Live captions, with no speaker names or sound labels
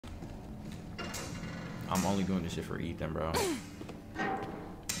I'm only doing this shit for Ethan, bro.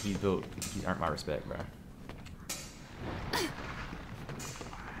 He's earned my respect, bro.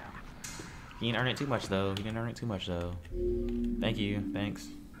 He didn't earn it too much, though. He didn't earn it too much, though. Thank you. Thanks.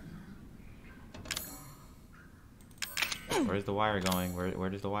 Where's the wire going? Where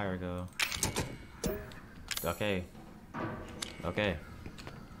does the wire go? Okay. Okay.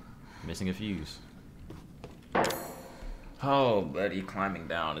 Missing a fuse. Oh, buddy, climbing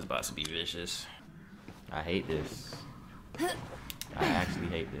down is about to be vicious. I hate this. I actually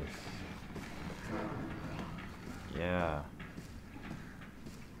hate this. Yeah.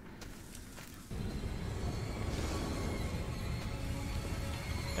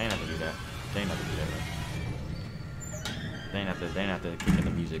 They ain't have to do that. They ain't have to do that, bro. They ain't have to kick in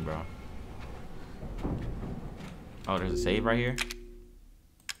the music, bro. Oh, there's a save right here?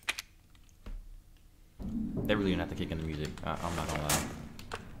 They really didn't have to kick in the music. I'm not gonna lie.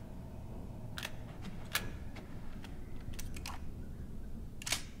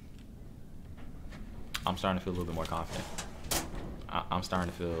 I'm starting to feel a little bit more confident. I'm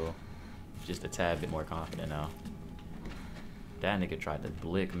starting to feel just a tad bit more confident now. That nigga tried to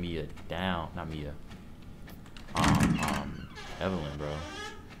blick Mia down. Not Mia. Evelyn, bro.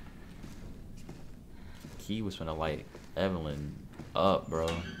 He was finna light Evelyn up, bro.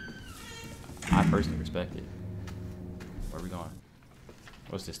 I personally respect it. Where are we going?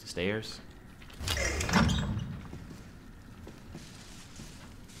 What's this, the stairs?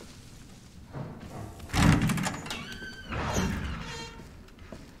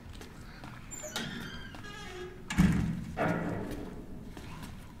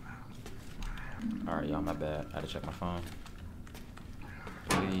 Alright, y'all, my bad. I had to check my phone.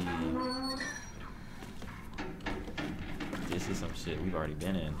 Please. This is some shit we've already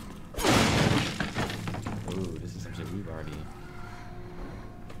been in. Ooh, this is some shit we've already...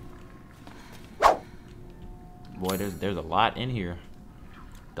 Boy, there's a lot in here.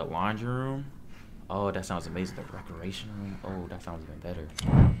 The laundry room. Oh, that sounds amazing. The recreation room. Oh, that sounds even better.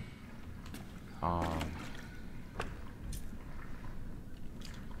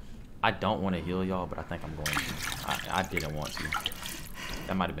 I don't want to heal y'all, but I think I'm going to. I didn't want to.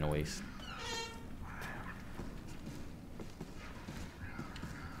 That might have been a waste.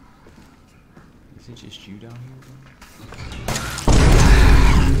 Is it just you down here, bro?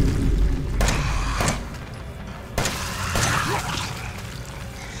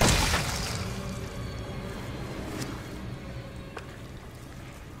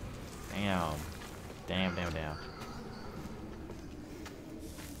 Damn. Damn, damn, damn.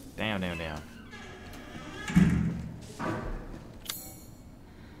 Damn, damn, damn.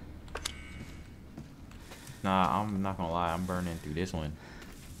 Nah, I'm not gonna lie. I'm burning through this one.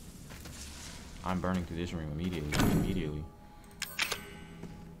 I'm burning through this room immediately. Immediately.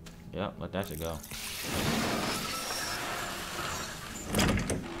 Yep, let that shit go.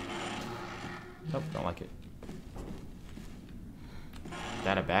 Nope, don't like it. Is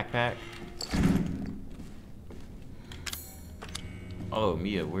that a backpack? Oh,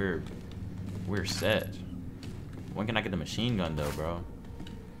 Mia, we're set. When can I get the machine gun though, bro?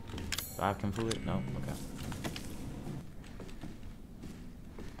 5 chem fluid? No? Okay.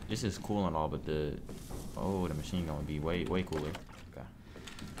 This is cool and all, but the machine gun would be way cooler. Okay.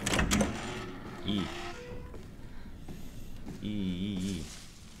 E.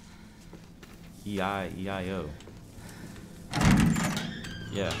 E-I-O.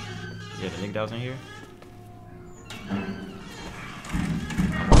 Yeah. Yeah, the nigga that was in here?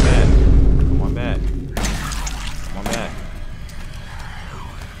 Come on back. Come on back.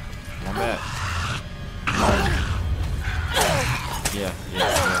 Come on back. Yeah.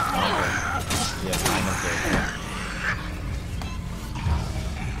 Yeah, I'm okay.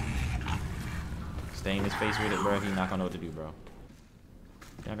 Stay in his face with it, bro. He not gonna know what to do, bro.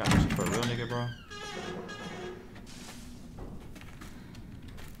 Y'all got this for a real nigga, bro?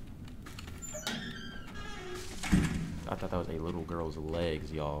 I thought that was a little girl's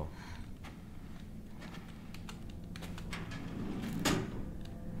legs, y'all.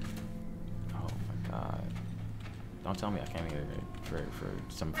 Oh my god. Don't tell me I came here for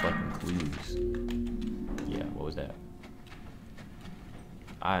some fucking clues. Yeah, what was that?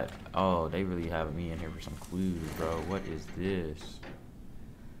 Oh, they really have me in here for some clues, bro. What is this?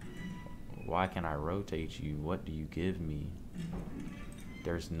 Why can I rotate you? What do you give me?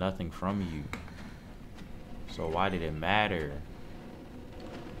 There's nothing from you. So why did it matter?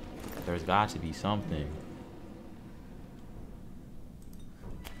 There's got to be something.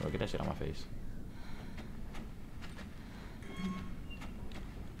 Bro, get that shit on my face.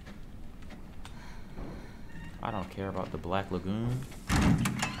 I don't care about the Black Lagoon.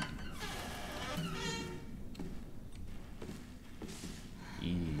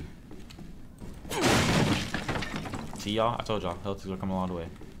 See y'all? I told y'all, health is gonna come along the way.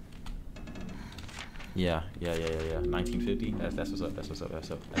 Yeah. 1950. That's what's up. That's what's up. That's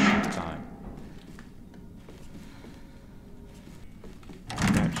the time.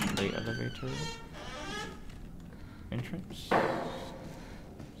 Straight elevator. Entrance.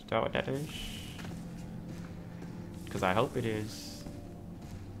 Is that what that is? Because I hope it is.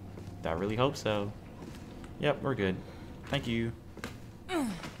 I really hope so. Yep, we're good. Thank you.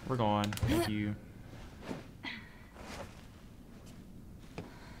 We're going. Thank you.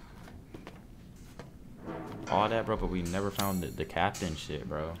 All that, bro, but we never found the captain shit,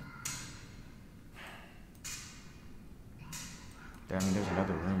 bro. I mean, there's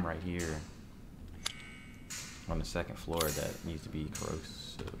another room right here on the second floor that needs to be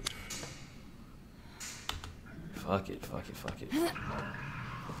corrosive. Fuck it.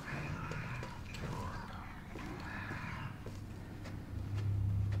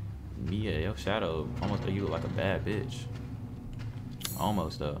 Mia, your shadow almost made you look like a bad bitch.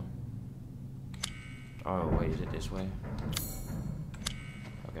 Almost though. Oh wait, is it this way?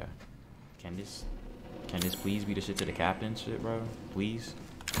 Okay. Can this please be the shit to the captain shit, bro? Please?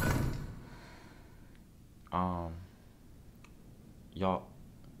 Y'all.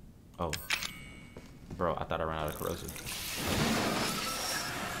 Oh. Bro, I thought I ran out of corrosive.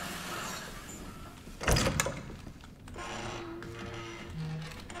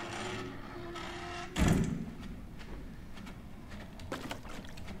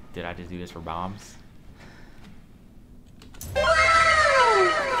 Did I just do this for bombs?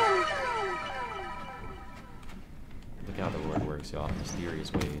 Look how the word works, y'all. In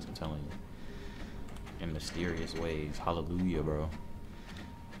mysterious ways, I'm telling you. In mysterious ways. Hallelujah, bro.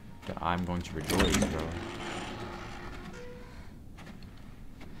 That I'm going to rejoice, bro.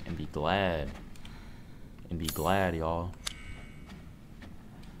 And be glad. And be glad, y'all.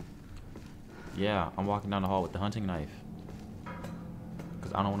 Yeah, I'm walking down the hall with the hunting knife.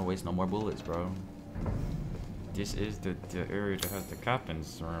 Because I don't want to waste no more bullets, bro. This is the area that has the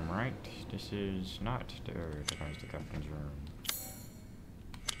captain's room, right? This is not the area that has the captain's room.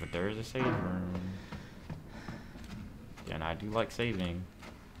 But there is a save room. And I do like saving.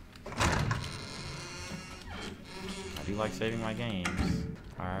 I do like saving my games.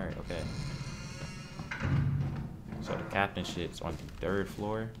 Alright, okay. So the captain shit's on the 3rd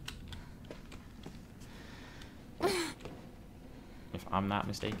floor. If I'm not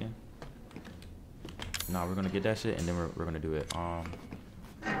mistaken. No, we're gonna get that shit and then we're gonna do it.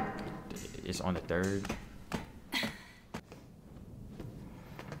 It's on the 3rd.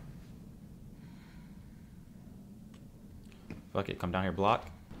 Fuck it, come down here, block.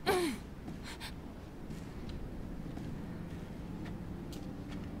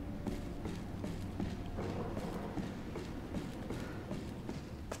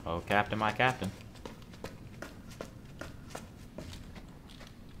 Oh, captain, my captain.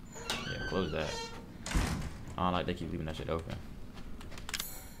 Yeah, close that. I don't like they keep leaving that shit open.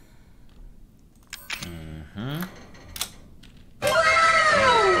 Mm-hmm.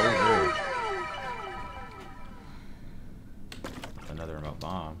 Over. Another remote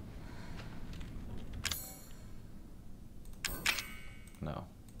bomb. No.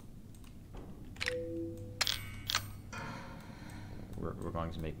 We're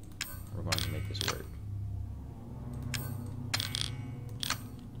going to make this work.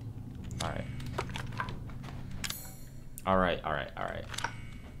 Alright.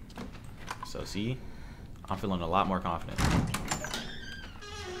 So see, I'm feeling a lot more confident.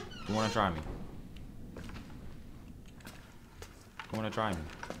 You wanna try me? You wanna try me?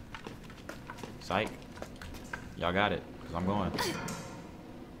 Psych. Y'all got it, cause I'm going.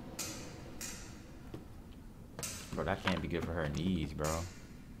 Bro, that can't be good for her knees, bro.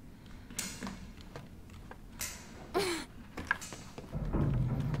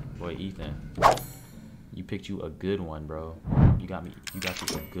 Boy, Ethan. You picked you a good one, bro. You got you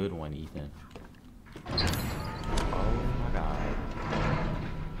a good one, Ethan. Oh my god.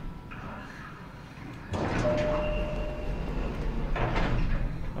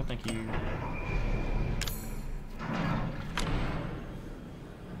 No, thank you.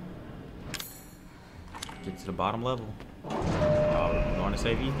 Get to the bottom level. Oh, we're going to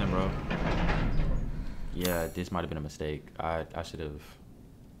save Ethan, bro. Yeah, this might have been a mistake. I should have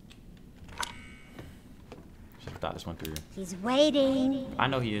thought this one through. He's waiting. I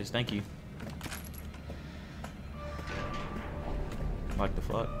know he is. Thank you. Like the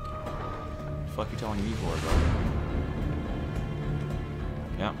fuck? The fuck you telling me for, bro?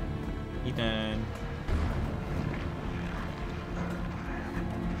 Yep. Ethan.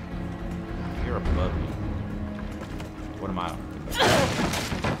 You're above me. What am I?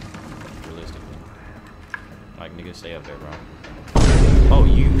 Realistically. Like, Like, nigga, stay up there, bro. Oh,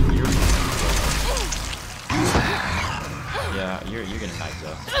 you're... Yeah, you're getting knifed,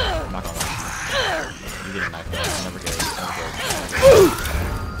 though. I'm not gonna lie. You're getting knifed, though. Never good.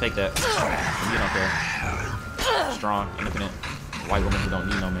 Take that. You don't care. Strong, independent. White woman who don't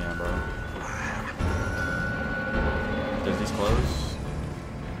need no man, bro. Does this close?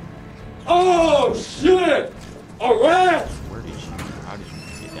 Oh, shit! Alright! Where did you... How did you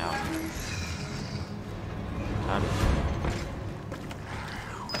get down here? How did you...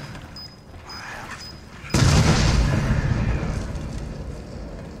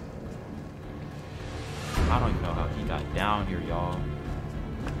 I don't even know how he got down here, y'all.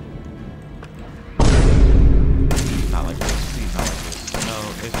 Not like this. Please, not like this. No,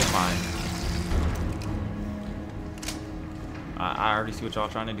 it's fine. I already see what y'all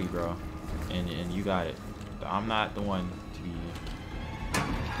trying to do, bro. And you got it. I'm not the one to be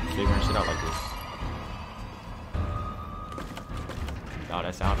figuring shit out like this. Oh,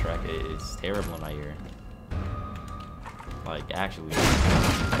 that soundtrack is terrible in my ear. Like, actually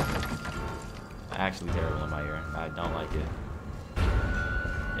terrible in my ear. I don't like it.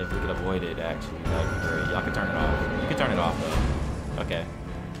 If we could avoid it, actually, that'd be great. Y'all can turn it off. You can turn it off, though. Okay.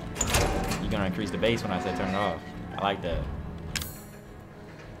 You're gonna increase the bass when I said turn it off. I like that.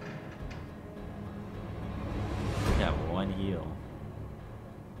 We have one heal.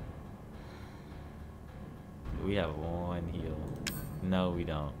 We have one heal. No, we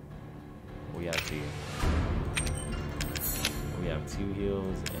don't. We have two. We have two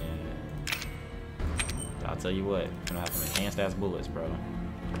heals, and I'll tell you what, we're gonna have some enhanced ass bullets, bro.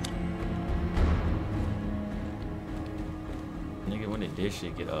 Nigga, when did this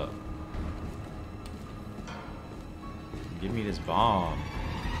shit get up? Give me this bomb.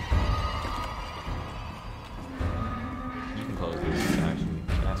 You can close this, actually.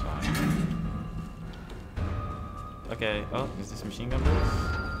 That's fine. Okay. Oh, is this machine gun bullets?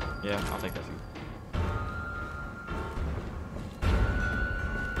 Yeah, I'll take that too.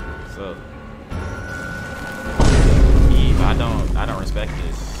 So, Eve, I don't respect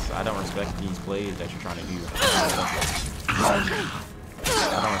this. I don't respect these plays that you're trying to do. I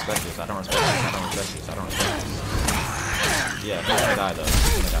don't respect this. I don't respect this. I don't respect this. I don't respect this. Yeah, he's gonna die though.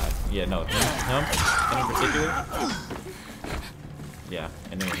 He's gonna die. Yeah, no, him in particular. Yeah,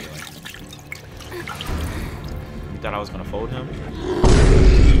 and then we're healing. You thought I was gonna fold him?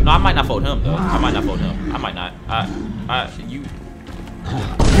 No, I might not fold him though. I might not fold him. I might not. You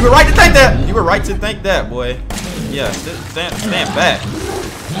were right to think that. You were right to think that, boy. Yeah, stand back.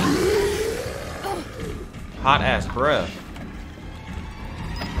 Hot ass breath.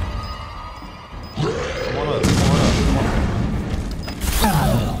 Come on up. Come on up. Come on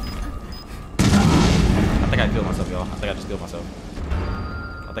up. I think I killed myself, y'all. I think I just killed myself.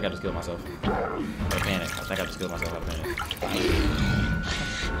 I think I just killed myself. Out of panic. I think I just killed myself out of panic.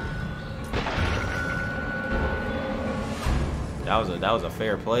 That was a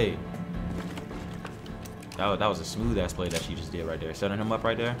fair play. That was a smooth ass play that she just did right there. Setting him up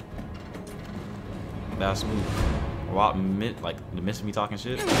right there. That was smooth. While like the midst of me talking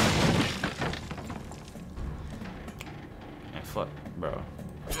shit. And fuck, bro.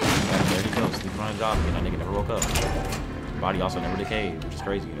 There he goes. Sleeping on his job again. That nigga never woke up. Body also never decayed, which is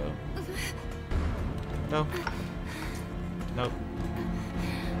crazy though. No. Nope.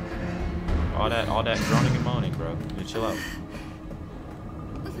 All that groaning and moaning, bro. Just chill out.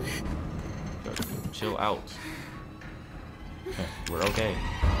 Chill out. We're okay.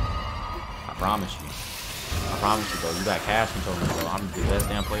 I promise you. I promise you, bro. You got cash control, bro. I'm the best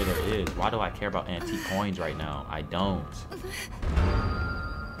damn player there is. Why do I care about antique coins right now? I don't.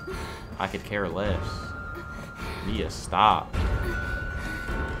 I could care less. Mia, stop.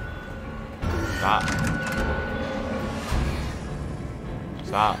 Stop.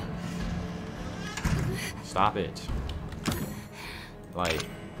 Stop. Stop it. Like,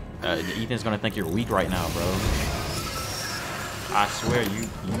 Ethan's gonna think you're weak right now, bro. I swear,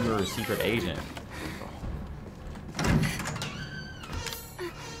 you're a secret agent.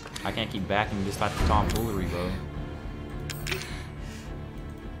 I can't keep backing this type of tomfoolery, bro.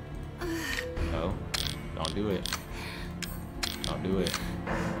 No. Don't do it. Don't do it.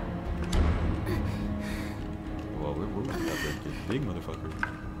 Well, we're moving up this big motherfucker.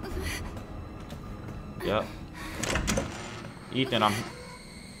 Yep. Ethan, I'm...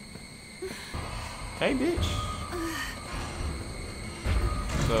 Hey, bitch.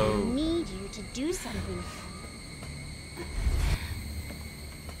 So... I need you to do something.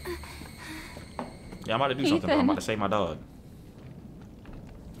 Yeah, I'm about to do something, bro. I'm about to save my dog.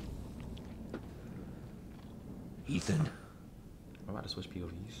 Ethan. I'm about to switch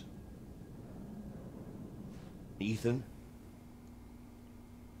POVs. Ethan?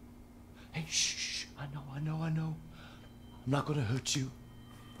 Hey, shh. I know. I'm not gonna hurt you.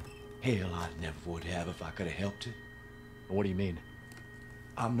 Hell, I never would have if I could have helped it. What do you mean?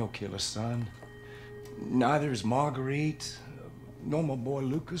 I'm no killer, son. Neither is Marguerite, nor my boy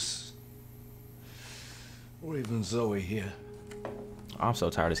Lucas, or even Zoe here. I'm so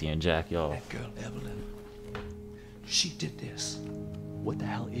tired of seeing Jack, yo. That girl, Evelyn, she did this. What the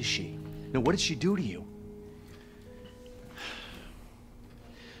hell is she? No, what did she do to you?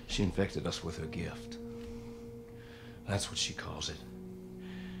 She infected us with her gift. That's what she calls it.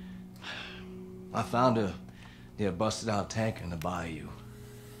 I found her near a busted out tanker in the bayou.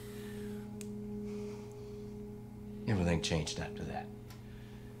 Everything changed after that.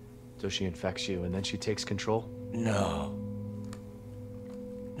 So she infects you and then she takes control? No.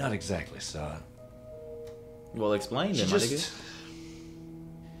 Not exactly, son. Well, explain She then, my just...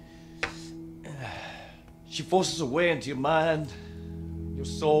 nigga. She forces her way into your mind, your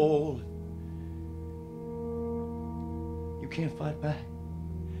soul. You can't fight back.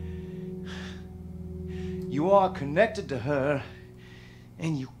 You are connected to her,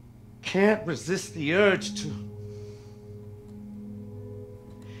 and you can't resist the urge to...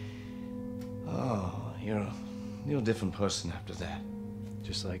 Oh, you're a different person after that.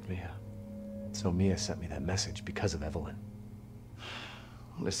 Just like Mia. So Mia sent me that message because of Evelyn.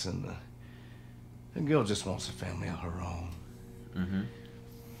 Listen, the girl just wants a family of her own. Mm-hmm.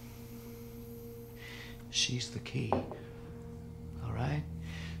 She's the key. All right?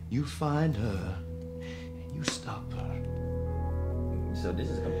 You find her, and you stop her. So this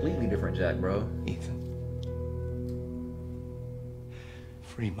is a completely different Jack, bro. Ethan.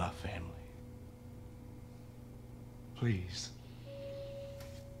 Free my family. Please.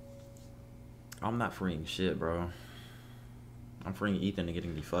 I'm not freeing shit, bro. I'm freeing Ethan and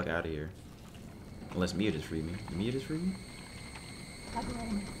getting the fuck out of here. Unless Mia just freed me. Did Mia just free me?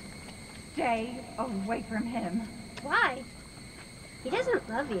 Evelyn, stay away from him. Why? He doesn't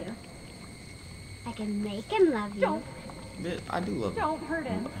love you. I can make him love you. Don't, Yeah, I do love don't hurt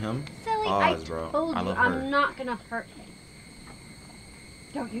him. him. Silly, Oz, I bro. told I you love I'm her. not gonna hurt him.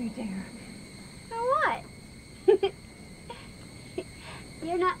 Don't you dare. For what?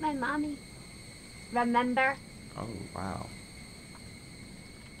 You're not my mommy. Remember? Oh, wow.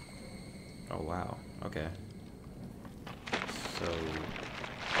 Oh, wow. Okay. So...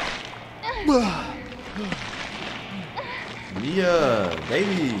 Mia,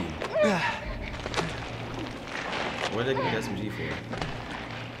 baby! What did they give me the SMG for?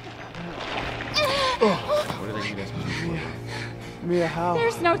 What did they give me the SMG for? Mia, how?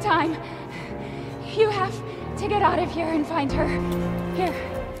 There's no time. You have to get out of here and find her. Here,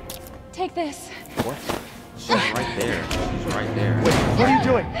 take this. What? She's right there. She's right there. Wait, what are you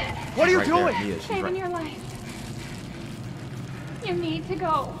doing? What are you Right there, doing? Mia, she's Saving right. your life. You need to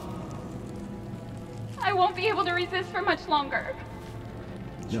go. I won't be able to resist for much longer.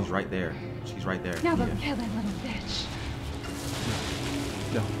 She's right there. She's right there. Now go Mia. kill that little bitch.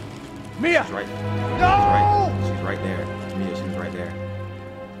 No. Mia! She's right. No! She's right there. Mia, she was right there.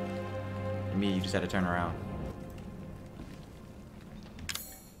 Mia, you just had to turn around.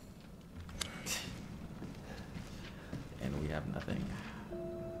 And we have nothing.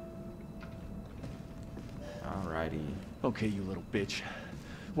 Alrighty. Okay, you little bitch.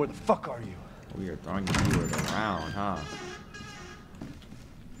 Where the fuck are you? We are throwing the keyword around, huh?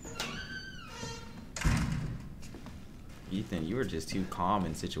 Ethan, you were just too calm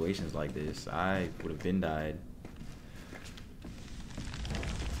in situations like this. I would have been died.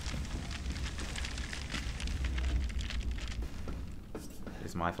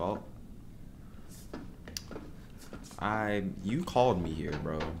 It's my fault. You called me here,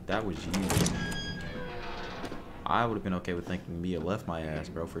 bro. That was you. I would have been okay with thinking Mia left my ass,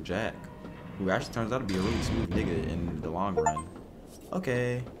 bro, for Jack, who actually turns out to be a really smooth nigga in the long run.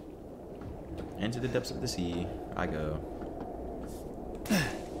 Okay. Into the depths of the sea I go.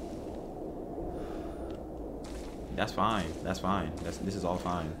 That's fine. That's fine. This is all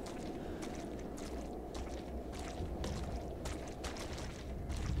fine.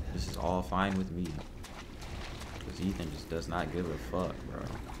 This is all fine with me. Because Ethan just does not give a fuck, bro.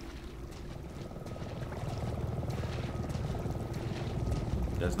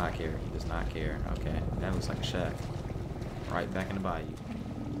 Does not care. He does not care. Okay, that looks like a shack. Right back in the bayou.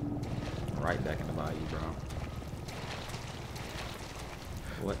 Right back in the bayou, bro.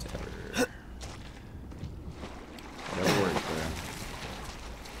 Whatever. Whatever works,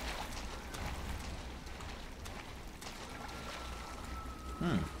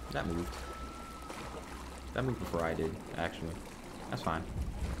 bro. That moved. That moved before I did, actually. That's fine.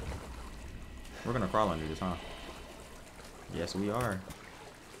 We're gonna crawl under this, huh? Yes, we are.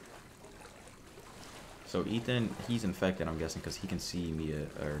 So Ethan, he's infected, I'm guessing, because he can see Mia,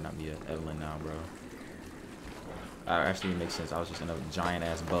 or not Mia, Evelyn now, bro. Actually, it makes sense. I was just in a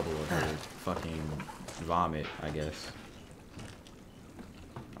giant-ass bubble of her fucking vomit, I guess.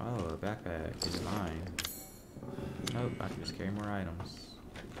 Oh, a backpack is mine. Nope, I can just carry more items.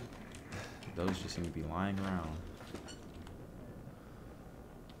 Those just seem to be lying around.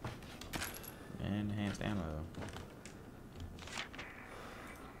 Enhanced ammo.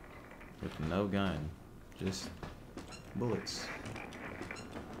 With no gun. Just bullets.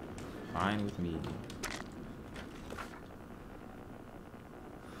 Fine with me.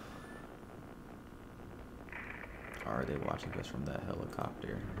 Are they watching us from that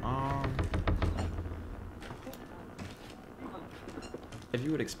helicopter? If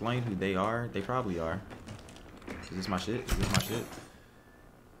you would explain who they are, they probably are. Is this my shit? Is this my shit?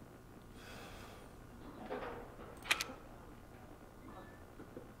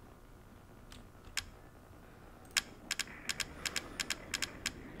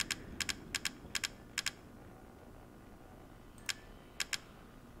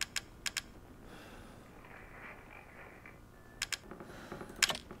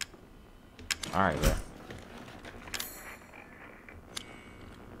 All right, bro.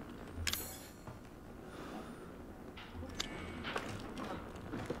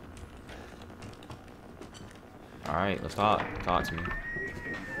 All right, let's talk. Talk to me.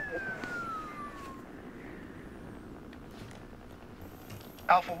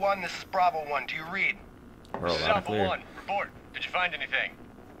 Alpha 1, this is Bravo 1. Do you read? Bro, This is loud and Alpha clear. 1. Report. Did you find anything?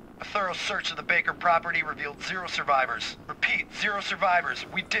 A thorough search of the Baker property revealed 0 survivors. Repeat, 0 survivors.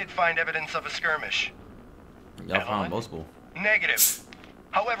 We did find evidence of a skirmish. Y'all found multiple. Negative.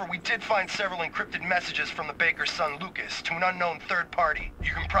 However, we did find several encrypted messages from the Baker's son Lucas to an unknown third party.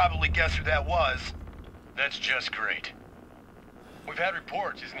 You can probably guess who that was. That's just great. We've had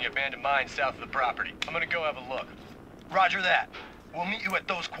reports using the abandoned mine south of the property. I'm gonna go have a look. Roger that. We'll meet you at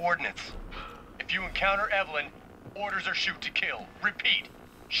those coordinates. If you encounter Evelyn, orders are shoot to kill. Repeat,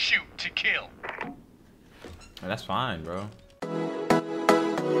 shoot to kill. That's fine, bro.